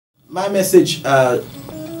My message to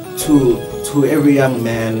every young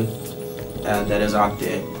man that is out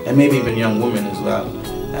there, and maybe even young women as well.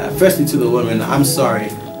 Firstly, to the women, I'm sorry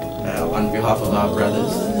on behalf of our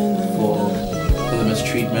brothers for the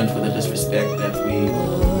mistreatment, for the disrespect that we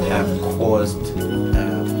have caused.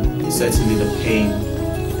 Certainly the pain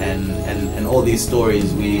and all these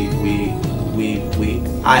stories.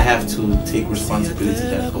 I have to take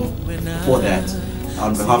responsibility for that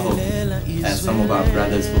on behalf of some of our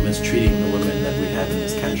brothers for mistreating the women that we have in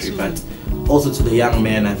this country. But also to the young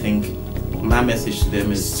men, I think my message to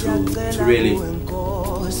them is to really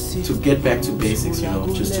get back to basics,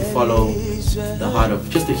 just to follow the heart of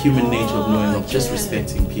just the human nature of knowing, of just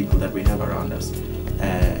respecting people that we have around us,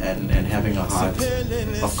 and having a heart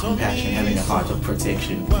of compassion, having a heart of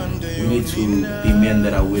protection. We need to be men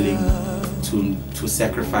that are willing to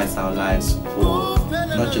sacrifice our lives for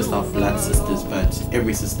not just our blood sisters, but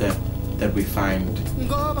every sister that we find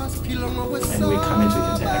and we come into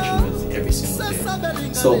interaction with every single day.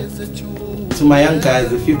 So, to my young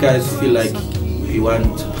guys, if you guys feel like you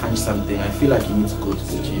want to punch something, I feel like you need to go to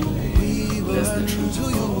the gym. That's the truth.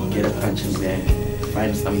 Get a punching bag,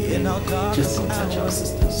 find something, just don't touch our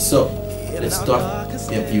sisters. So, let's stop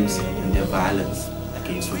the abuse and the violence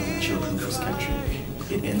against women and children in this country.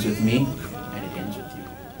 It ends with me.